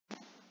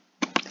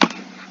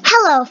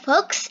Hello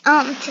folks,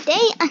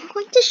 today I'm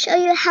going to show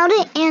you how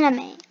to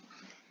animate.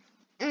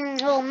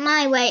 Well,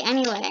 my way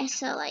anyway,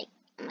 so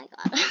oh my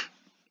god.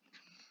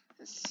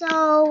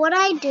 So what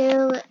I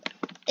do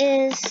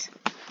is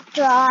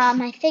draw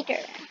my figure,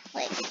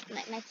 like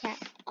my cat,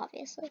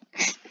 obviously.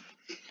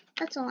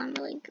 That's all I'm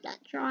really good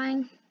at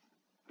drawing.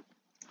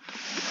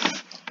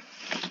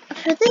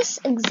 For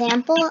this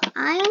example,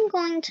 I am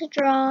going to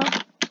draw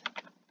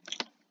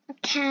a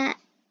cat.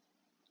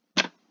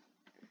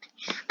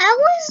 I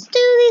always do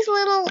these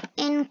little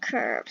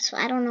incurves.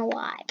 I don't know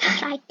why,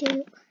 but I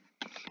do.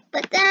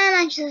 But then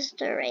I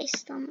just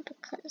erase them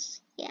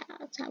because, yeah,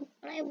 that's what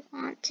I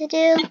want to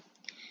do.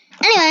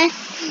 Anyway,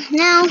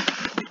 now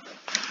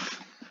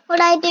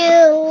what I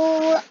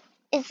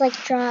do is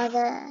draw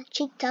the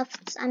cheek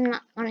tufts. I'm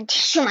not going to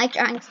teach you my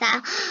drawing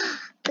style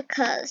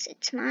because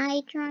it's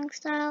my drawing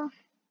style.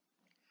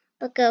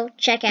 But go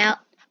check out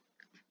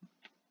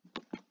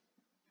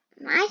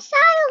my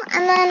style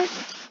and then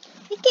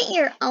you get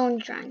your own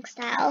drawing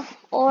style,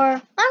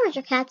 or Farmer's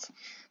Your Cat's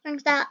drawing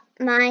style.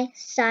 My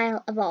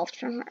style evolved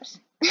from hers,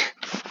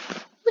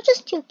 which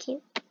is too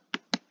cute.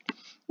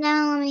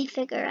 Now let me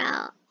figure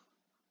out,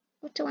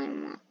 what do I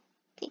want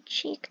the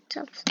cheek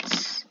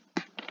tufts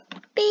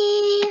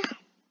be?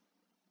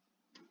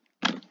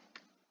 I'm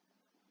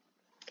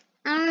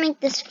gonna make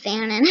this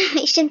fan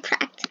animation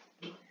practice.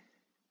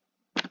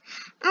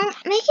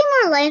 Make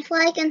it more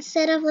lifelike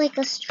instead of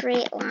a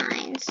straight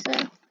line. So.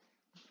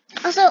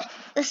 Also,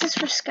 this is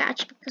for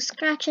Scratch because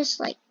Scratch is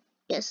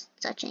just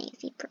such an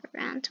easy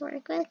program to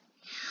work with.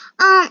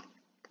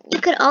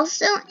 You could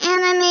also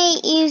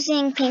animate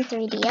using Paint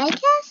 3D, I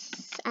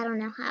guess. I don't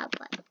know how,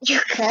 but you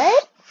could.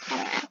 I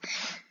don't know.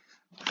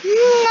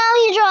 Now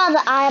you draw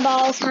the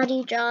eyeballs. How do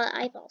you draw the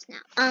eyeballs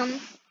now?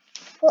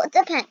 Well, it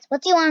depends.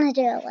 What do you want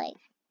to do?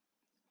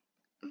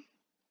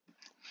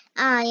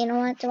 You know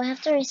what? Do I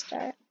have to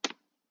restart?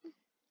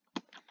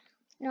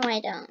 No,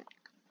 I don't.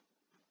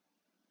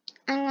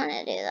 I'm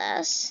gonna do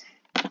this.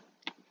 I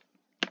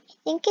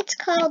think it's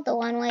called the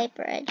one-way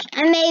bridge.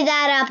 I made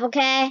that up,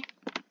 okay?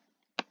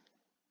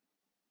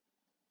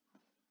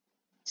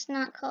 It's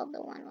not called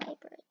the one-way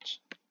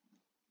bridge.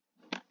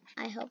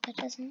 I hope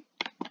it isn't.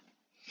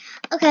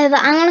 Okay, but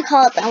I'm gonna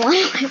call it the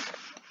one-way bridge.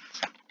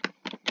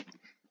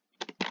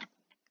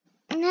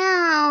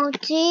 Now,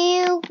 what do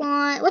you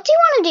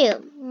want to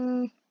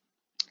do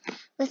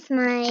with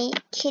my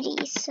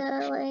kitty?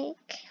 So,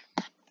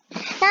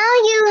 now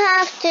you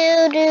have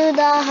to do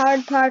the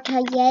hard part,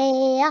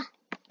 yeah.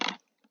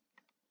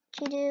 What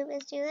you do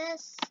is do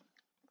this,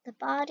 the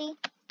body.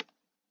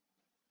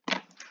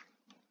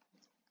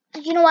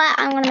 You know what?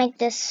 I'm gonna make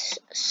this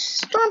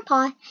Storm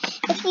Paw.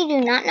 If you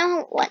do not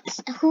know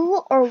who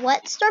or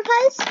what Storm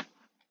Paw is,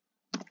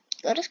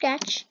 go to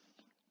Scratch.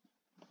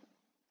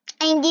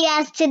 And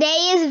yes,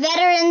 today is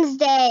Veterans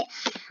Day.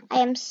 I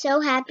am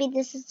so happy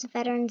this is a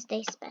Veterans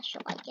Day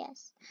special, I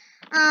guess.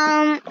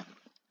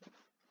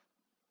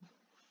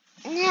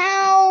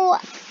 Now,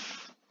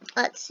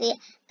 let's see,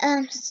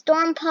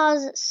 Storm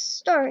Paw's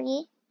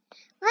story.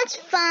 Let's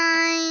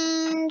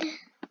find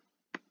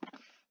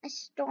a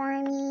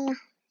stormy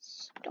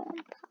Storm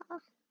Paw.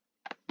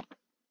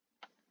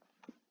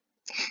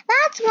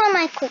 That's one of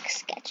my quick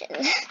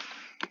sketches.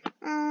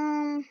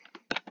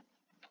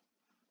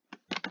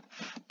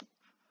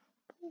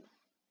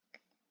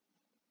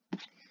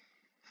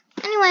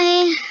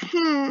 Anyway,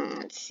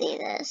 let's see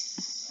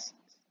this.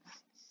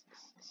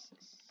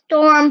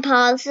 Storm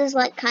Paw. This is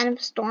kind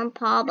of Storm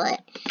Paw, but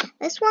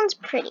this one's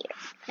prettier.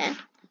 Okay,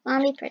 it's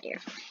gonna be prettier.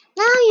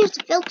 Now I use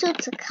the filter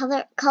to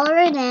color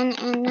it in,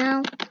 and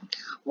now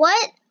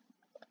what?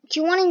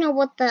 Do you want to know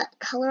what the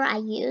color I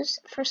use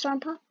for Storm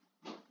Paw?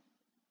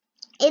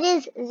 It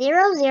is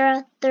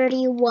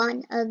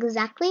 0031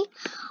 exactly,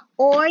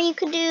 or you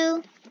could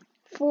do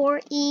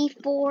 4E,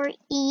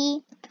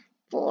 4E,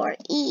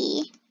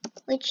 4E,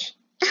 which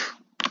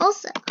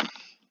also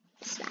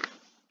is that.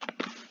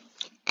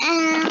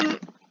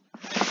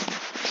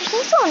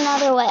 There's also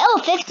another way.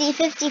 Oh, 50,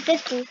 50,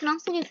 50. You can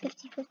also do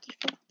 50, 50,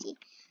 50. Do you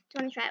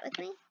want to try it with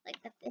me?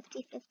 The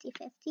 50, 50,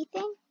 50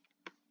 thing?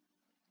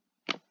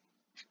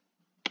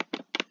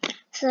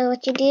 So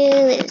what you do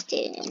is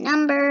do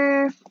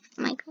number,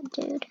 oh my god,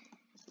 dude.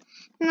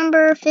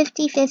 Number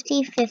 50,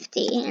 50,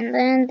 50. And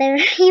then there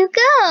you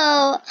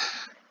go.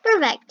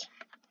 Perfect.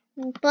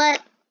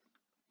 But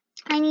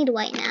I need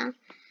white now.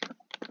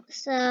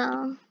 So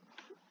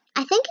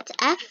I think it's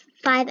F,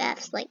 5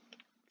 Fs,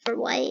 for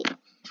white.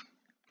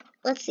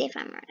 Let's see if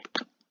I'm right.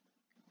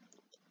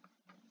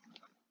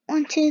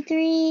 1, 2,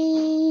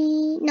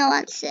 3. No,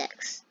 that's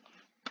 6.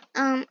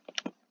 Okay.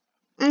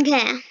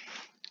 I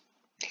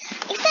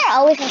think there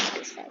always has to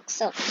be 6,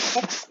 so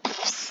 6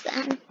 Fs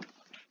then.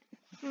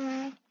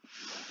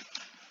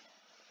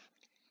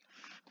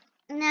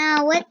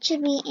 Now, what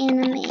should we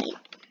animate?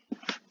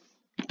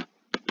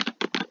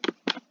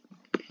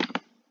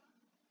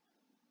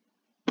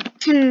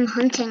 Him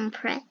hunting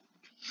prey.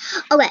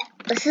 Okay,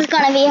 this is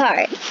gonna be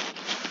hard.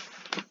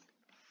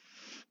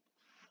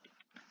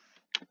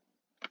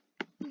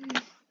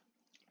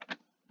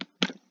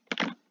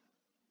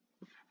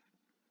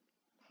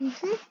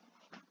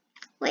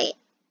 Wait.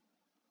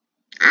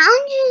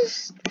 I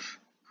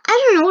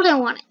don't know what I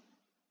wanted.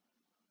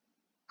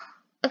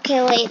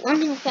 Okay, wait. Let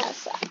me look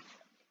outside.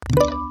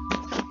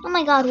 Oh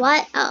my god,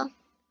 what? Oh.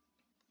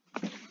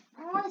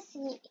 I want to see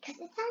it because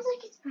it sounds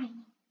like it's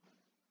raining.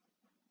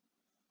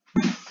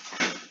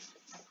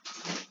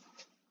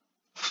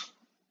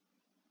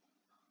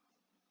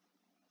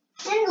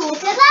 And look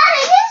at that,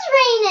 it is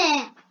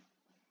raining!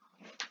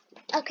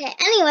 Okay,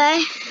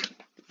 anyway.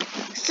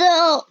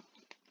 So,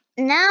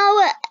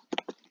 now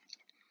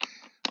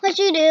what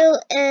you do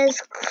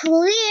is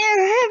clear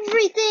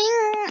everything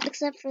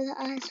except for the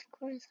eyes, of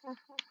course.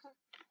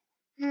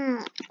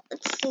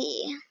 Let's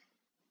see.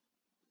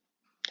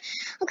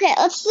 Okay,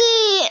 let's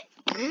see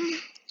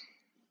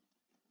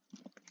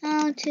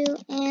how to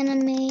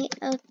animate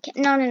a cat.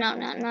 No,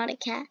 not a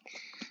cat.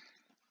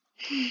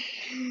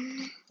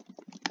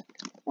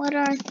 What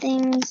are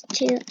things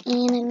to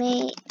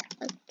animate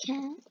a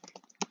cat?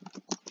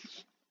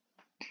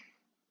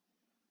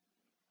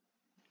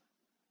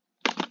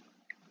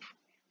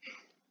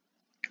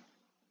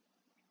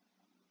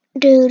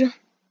 Dude.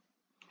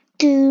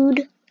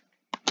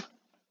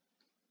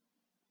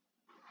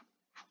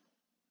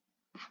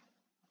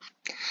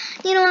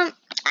 You know what?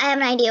 I have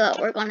an idea what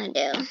we're gonna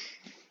do.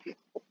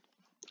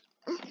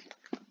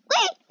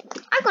 Wait,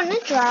 I'm gonna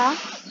draw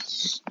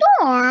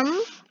Storm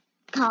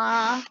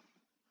Paw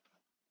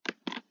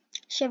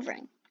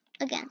shivering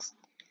against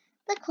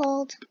the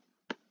cold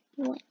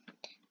wind.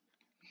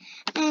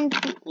 And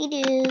what we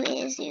do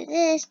is do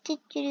this.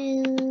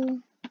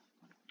 You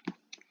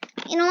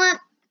know what?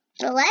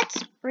 So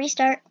let's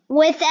restart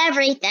with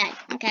everything,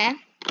 okay?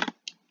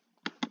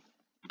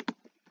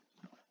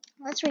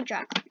 Let's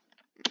redraw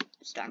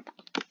Storm Paw.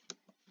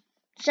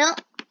 So,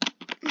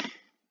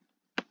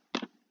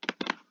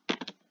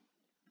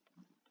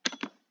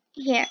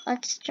 here,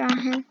 let's draw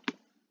him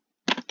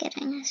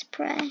getting his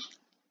prey.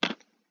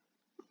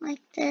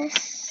 Like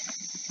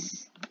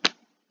this.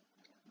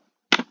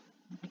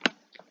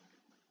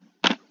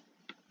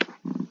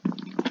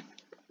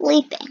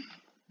 Leaping.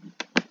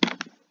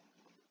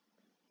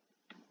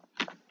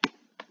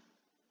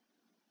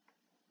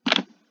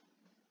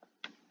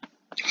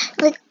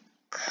 Like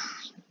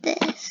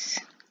this.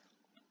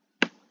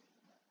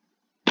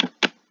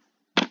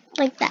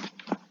 Like that.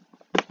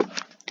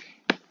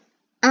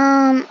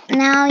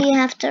 Now you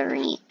have to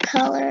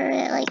recolor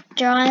it, like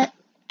draw it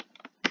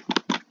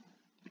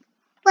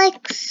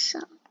like so.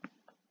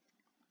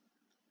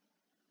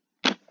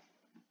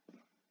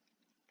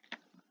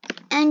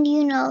 And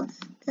you know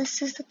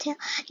this is the tail.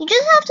 You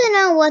just have to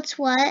know what's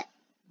what,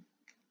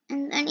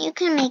 and then you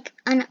can make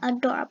an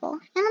adorable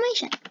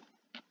animation.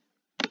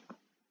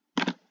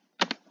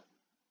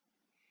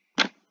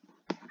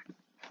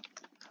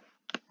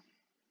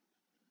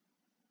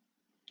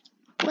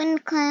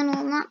 Wind Clan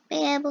will not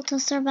be able to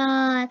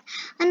survive.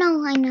 I know,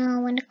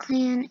 Wind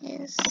Clan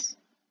is...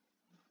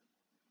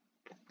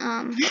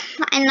 I'm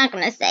not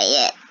gonna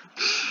say it.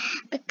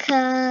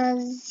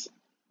 Because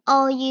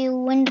all you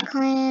Wind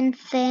Clan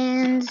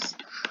fans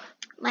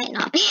might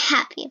not be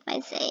happy if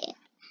I say it.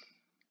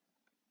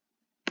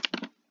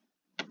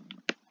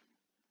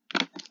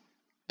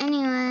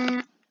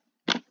 Anyway...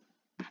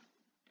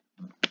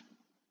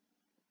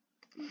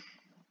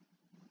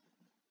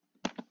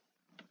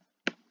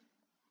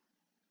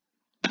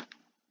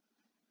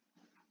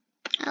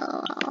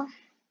 LOL.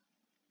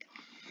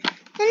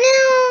 And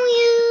now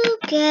you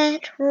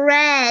get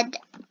red.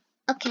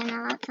 Okay,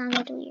 now that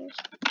sounded weird.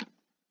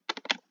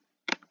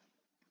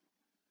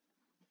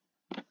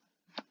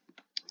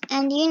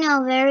 And you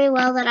know very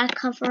well that I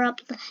cover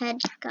up the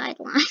head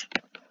guideline.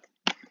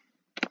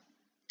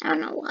 I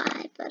don't know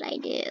why, but I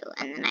do.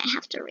 And then I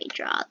have to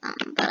redraw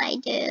them, but I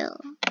do.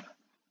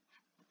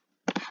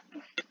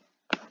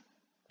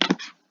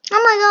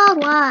 Oh my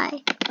god,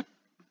 why?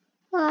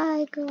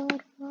 Why,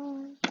 God,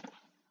 why?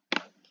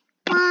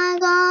 Why,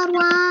 God,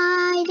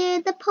 why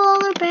did the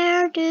polar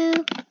bear do?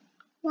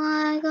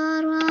 Why,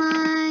 God,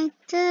 why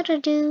did I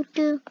do?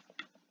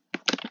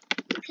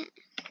 Okay.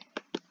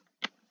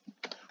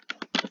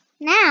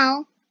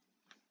 Now,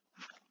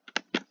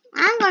 what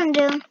I'm going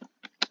to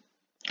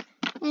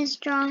do is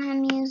draw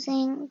him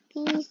using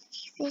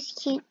this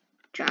cute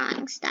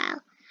drawing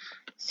style.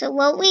 So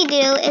what we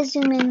do is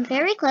zoom in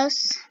very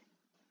close.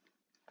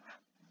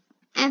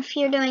 If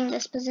you're doing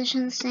this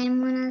position, the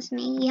same one as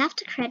me, you have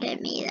to credit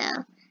me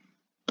though.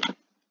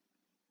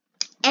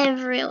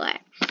 Everywhere.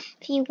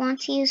 If you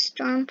want to use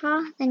Storm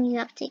Paw, then you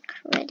have to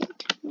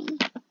credit me.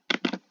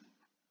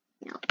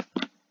 No.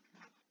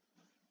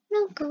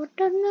 No, God,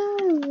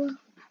 no.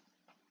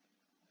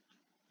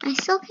 I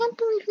still can't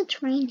believe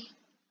it's raining.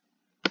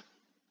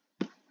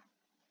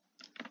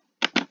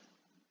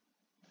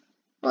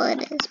 Well,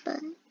 it is, but...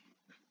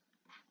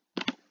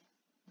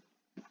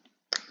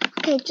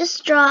 Okay,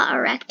 just draw a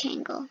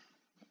rectangle.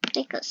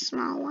 Take a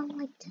small one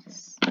like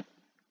this.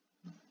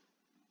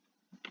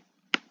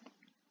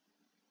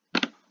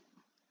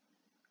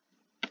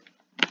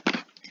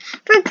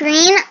 For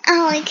green,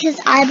 I like his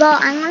eyeball.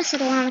 I'm going to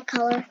settle on a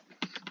color.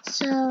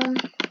 So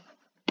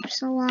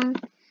long.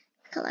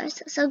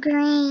 colors. So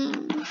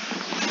green.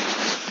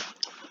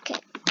 Okay,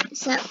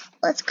 so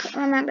let's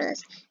remember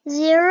this.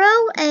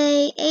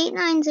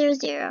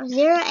 0A8900,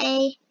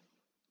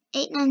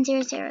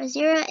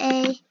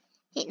 0A8900,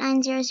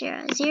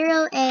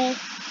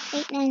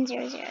 0A8900,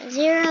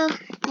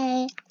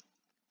 0A8900,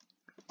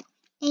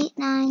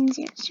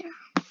 0A8900.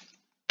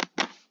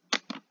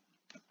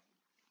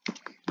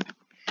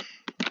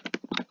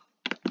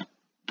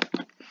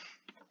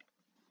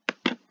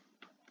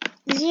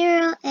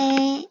 Zero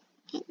A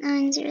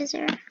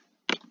 8900.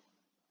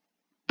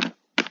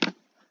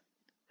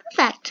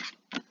 Perfect.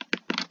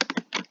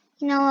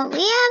 You know what we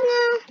have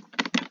now?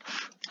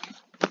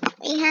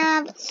 We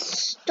have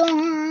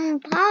Storm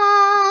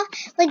Paw.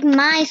 Like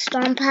my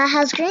Storm Paw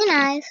has green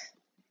eyes.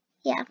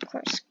 Yeah, of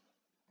course.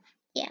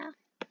 Yeah.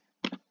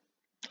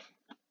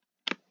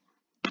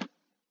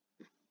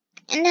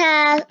 And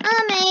has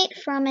a mate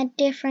from a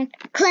different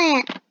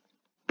clan.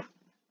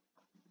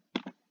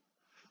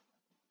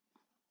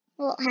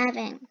 Well,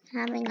 having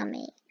a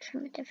mate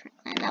from a different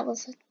clan. That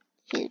was a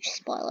huge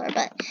spoiler,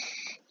 but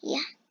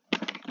yeah.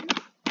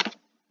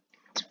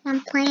 That's what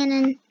I'm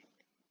planning.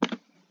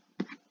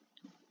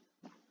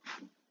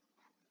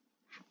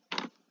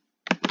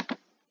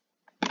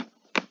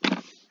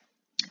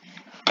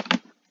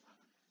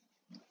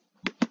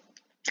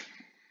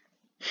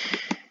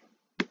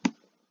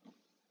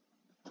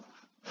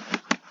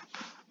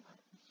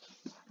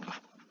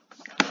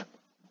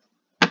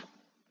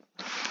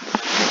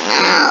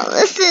 Now,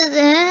 this is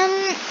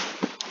him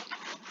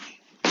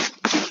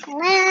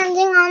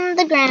landing on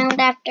the ground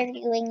after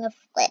doing a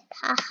flip.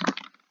 Haha.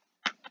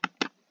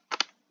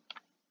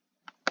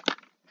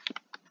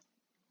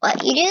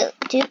 What you do?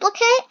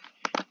 Duplicate?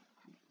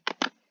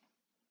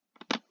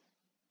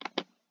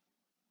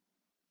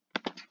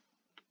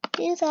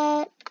 Do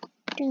that.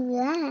 Do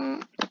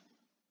that.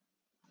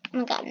 Oh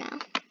my god, no.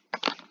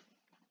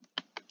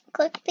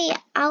 Click the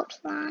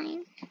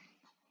outline.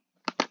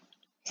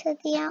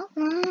 Set the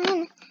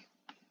outline.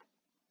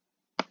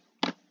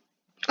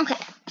 Okay.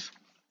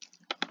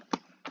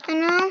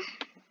 And now,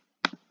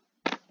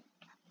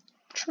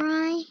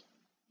 try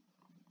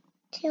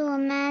to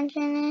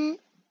imagine it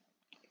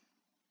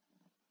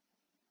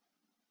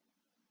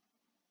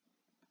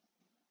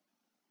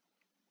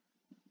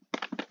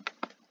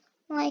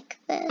like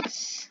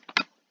this.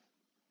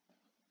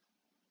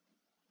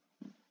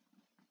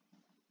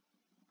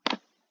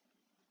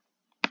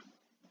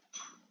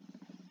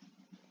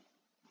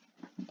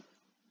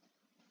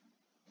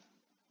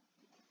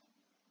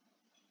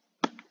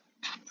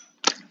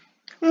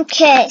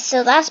 Okay,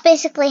 so that's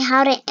basically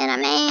how to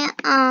animate.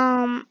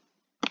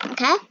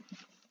 Okay.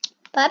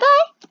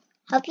 Bye-bye.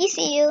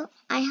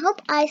 I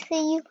hope I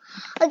see you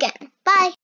again. Bye.